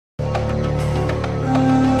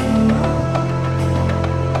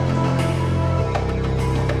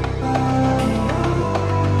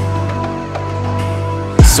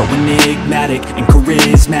enigmatic and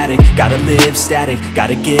charismatic. Gotta live static,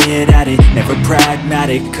 gotta get at it. Never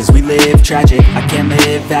pragmatic, cause we live tragic. I can't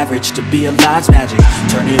live average, to be alive's magic.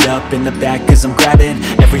 Turn it up in the back cause I'm grabbing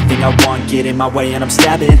everything I want, get in my way and I'm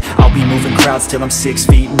stabbing. I'll be moving crowds till I'm 6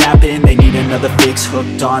 feet napping. They need another fix,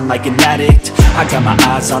 hooked on like an addict. I got my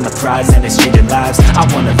eyes on the prize and it's changing lives. I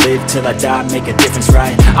wanna live till I die, make a difference,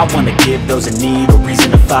 right? I wanna give those in need a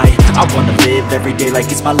reason to fight. I wanna live every day like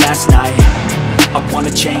it's my last night. I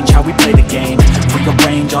wanna change how we play the game,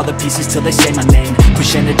 rearrange all the pieces till they say my name.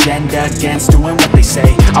 Push an agenda against doing what they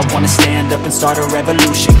say. I wanna stand up and start a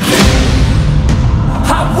revolution.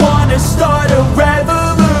 I wanna start a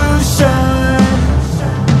revolution.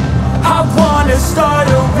 I wanna start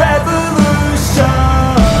a revolution.